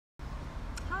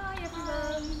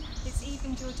Eve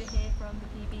and Georgia here from the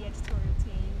PB editorial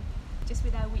team, just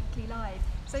with our weekly live.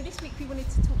 So this week we wanted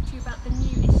to talk to you about the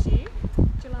new issue,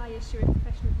 July issue of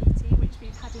Professional Beauty, which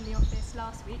we've had in the office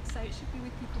last week, so it should be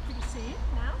with people pretty soon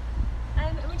now.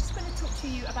 And we're just going to talk to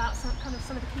you about some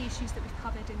of the key issues that we've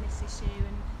covered in this issue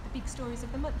and the big stories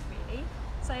of the month, really.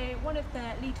 So one of the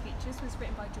lead features was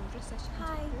written by Georgia, so she can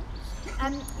talk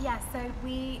through. Yeah, so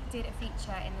we did a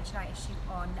feature in the July issue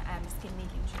on skin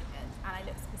needling treatment, and I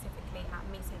looked specifically at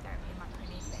mesotherapy and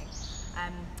microneedling,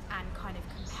 and kind of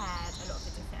compared a lot of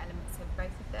the different elements of both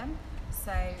of them.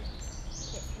 So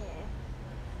it's here.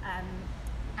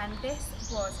 And this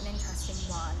was an interesting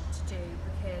one to do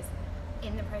because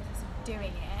in the process of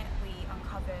doing it, we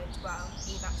uncovered, well,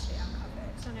 Eve actually uncovered.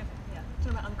 So no, yeah, it's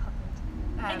not about uncovered.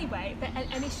 Anyway, but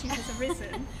an issue has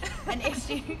arisen. An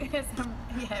issue has,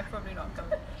 yeah, probably not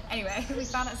uncovered. Anyway, we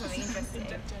found out something interesting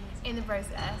in the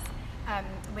process,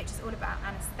 which is all about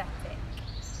anaesthetic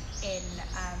in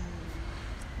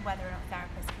whether or not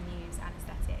therapists can use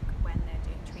anaesthetic when they're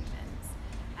doing treatments,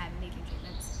 needling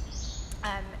treatments.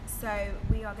 So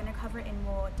we are going to cover it in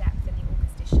more depth in the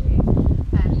August issue.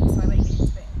 So I won't get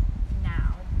into it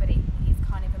now, but it is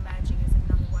kind of emerging as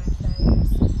another one of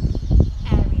those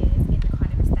areas in the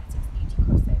kind of aesthetics beauty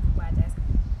crossover where there's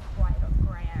quite a lot of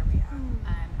grey area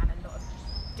and a lot of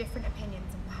different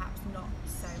opinions and perhaps not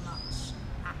so much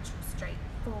actual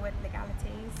straightforward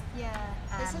legalities. Yeah,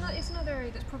 it's another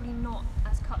area that's probably not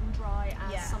as cut and dry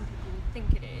as some people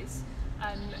think it is,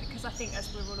 because I think,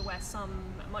 as we're all aware,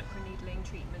 some microneedling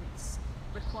treatments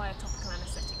require topical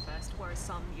anaesthetic first, whereas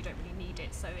some you don't really need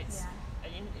it, so it's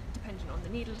dependent on the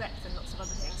needle depth and lots of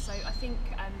other things. So I think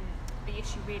the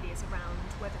issue really is around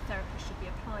whether therapists should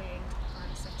be applying topical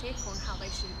anaesthetic, or how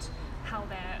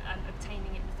they're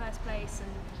obtaining it in the first place,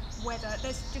 and whether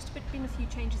there's just been a few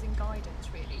changes in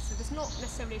guidance really. So there's not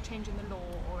necessarily a change in the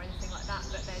law or anything like that,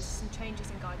 but there's some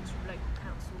changes in guidance from local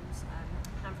councils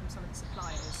and from some of the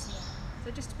suppliers. So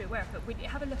just to be aware of it,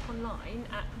 have a look online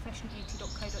at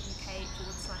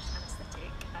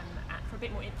professionalbeauty.co.uk/anaesthetic for a bit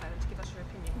more info and to give us your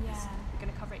opinion. We're going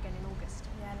to cover it again in August.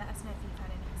 Yeah, let us know if you've had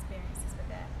any experiences with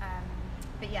it.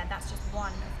 But yeah, that's just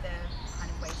one of the kind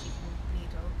of ways you can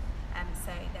needle. So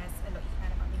there's a lot you can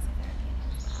learn about mesotherapy in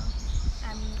here as well.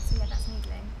 So yeah, that's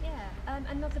needling. Yeah,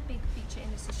 another big feature in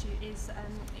this issue is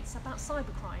it's about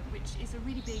cybercrime, which is a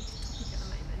really big topic at the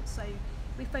moment. So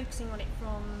we're focusing on it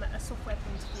from a software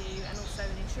point of view and also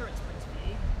an insurance point of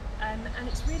view, and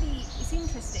it's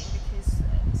interesting because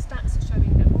stats are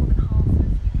showing that more than half of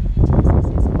UK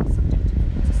businesses are subject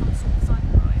to some sort of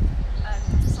cybercrime,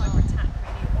 cyber attack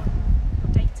really on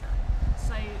your data.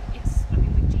 So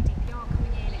with GDPR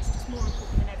coming in, it's just more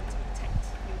important than ever to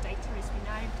protect your data, as we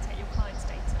know, protect your clients'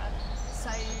 data.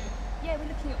 So yeah,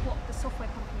 we're looking at what the software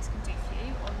companies can do for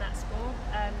you on that score,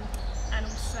 and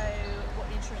also what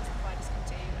the insurance providers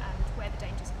can do and where the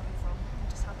danger's coming from and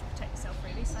just how to protect yourself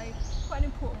really. So quite an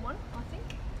important one, I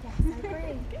think. Yes, I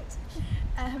agree. Good.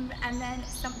 And then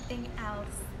something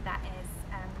else that is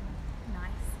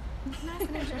nice and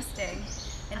interesting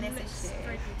in and this issue.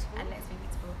 Very beautiful. And looks very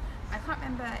beautiful. I can't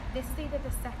remember, this is either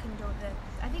the second or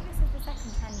I think this is the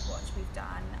second trend watch we've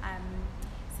done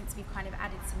since we've kind of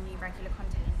added some new regular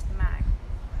content into the mag.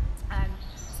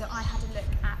 So I had a look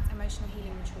at emotional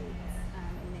healing retreats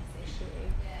in this issue,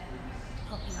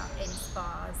 popping up in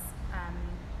spas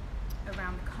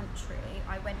around the country.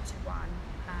 I went to one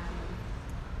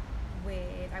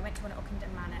at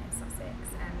Ockenden Manor in Sussex,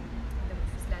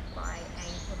 which was led by a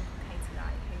woman called Katie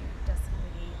Light, who does some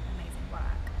really amazing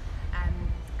work. And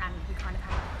we kind of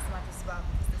had a look at some others as well,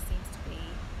 because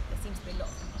there seems to be a lot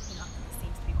of them popping up, and there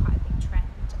seems to be quite a big trend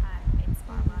in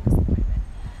spa wellness at the moment.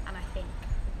 And I think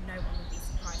no one would be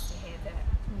surprised to hear that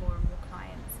more and more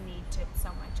clients need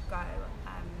somewhere to go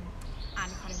and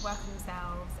kind of work on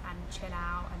themselves and chill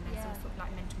out, and there's all sort of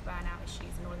like mental burnout issues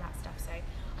and all of that stuff. So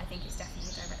I think it's definitely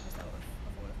a direct result of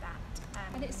all of that.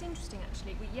 And it's interesting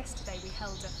actually, yesterday we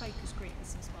held a focus group with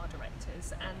some spa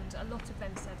directors, and a lot of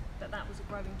them said that was a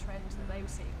growing trend that they were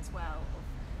seeing as well, of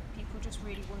people just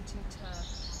really wanting to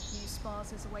use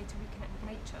spas as a way to reconnect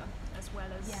with nature as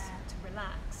well as to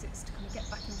relax. It's to kind of get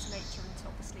back into nature, and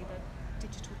obviously the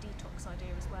digital detox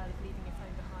idea as well, of leaving your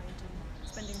phone behind and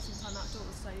spending some time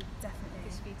outdoors. So definitely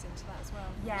this feeds into that as well.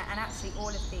 Yeah, and actually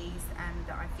all of these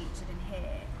that I featured in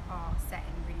here are set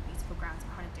in really beautiful grounds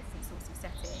and kind of different sorts of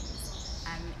settings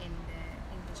in the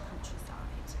English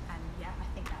countryside. And yeah, I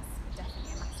think that's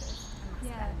definitely a massive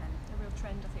element. A real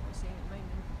trend I think we're seeing at the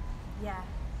moment. Yeah.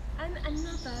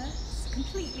 Another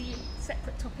completely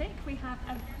separate topic. We have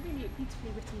a really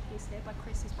beautifully written piece here by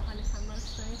Chris, who's behind the camera,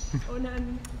 so,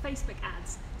 on Facebook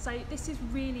ads. So this is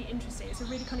really interesting. It's a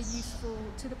really kind of useful,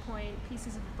 to the point,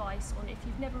 pieces of advice on, if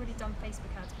you've never really done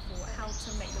Facebook ads before, how to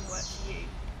make them work for you.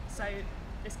 So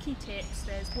there's key tips,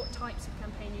 there's what types of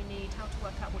campaign you need, how to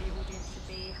work out what your audience should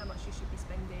be, how much you should be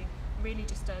spending, really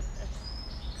just a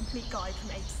complete guide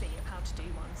from A to C of how to do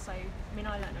one. So, I mean,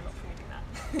 I learned a lot from reading that.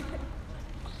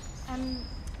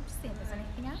 Just see if there's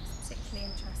anything else particularly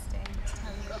interesting to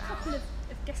tell you We've got a about. couple of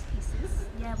guest pieces.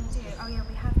 Yeah, we do. Oh yeah,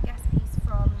 we have a guest piece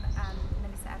from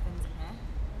Melissa Evans in here,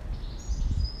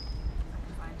 if I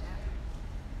can find it,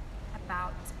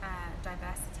 about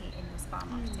diversity in your spa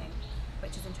marketing,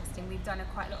 which is interesting. We've done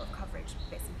quite a lot of coverage,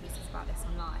 bits and pieces about this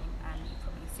online, you've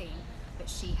probably seen, but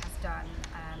she has done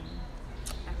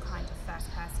a kind of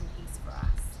first-person piece for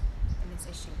us in this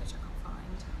issue, which I can't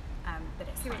find, but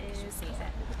it's Here fine, it you should is. see it.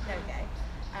 There we go.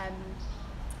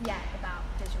 Yeah, about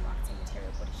digital marketing material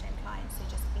body shame clients, so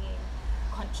just being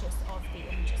conscious of the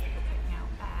images that you're putting out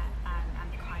there, and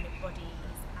the kind of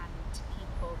bodies and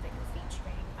people that you're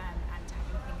featuring, and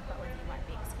having to think about whether you might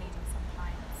be excluding some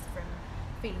clients from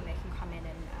feeling they can come in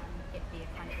and it be a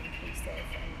kind of inclusive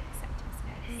and accepting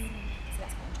space. So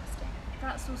that's quite interesting.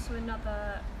 That's also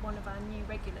another one of our new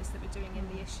regulars that we're doing in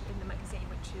the issue, in the magazine,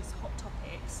 which is Hot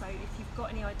Topics. So if you've got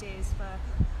any ideas for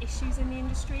issues in the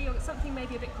industry, or something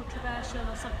maybe a bit controversial,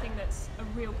 or something that's a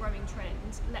real growing trend,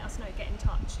 let us know, get in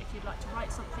touch. If you'd like to write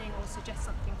something or suggest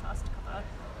something for us to cover,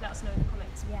 let us know in the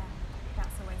comments. Yeah,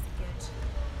 that's always a good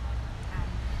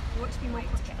We want to be more way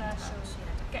to get in controversial,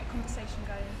 touch, get a conversation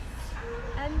going.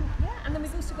 Yeah, and then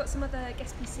we've also got some other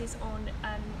guest pieces on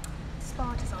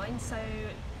spa design, so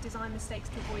design mistakes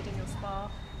to avoid in your spa,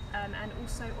 and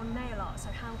also on nail art, so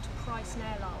how to price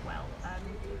nail art well,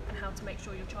 and how to make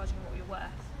sure you're charging what you're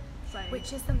worth. So,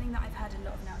 which is something that I've heard a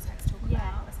lot of nail techs talk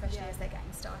about, especially Yeah. as they're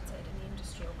getting started in the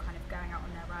industry or kind of going out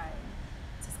on their own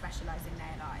to specialise in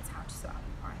nail art, is how to sort out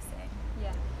your pricing.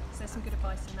 yeah, so there's some good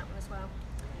advice in that one as well.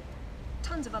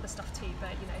 Tons of other stuff too,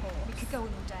 but you know, we could go on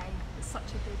all day. It's such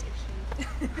a good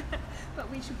issue. But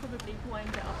we should probably wind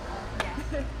it up now.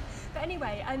 Yeah. But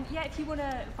anyway, yeah, if you want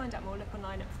to find out more, look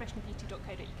online at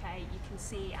professionalbeauty.co.uk. You can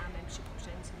see our membership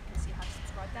options and you can see how to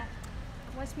subscribe there.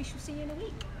 Otherwise, we shall see you in a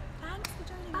week. Thanks for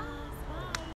joining us. Bye.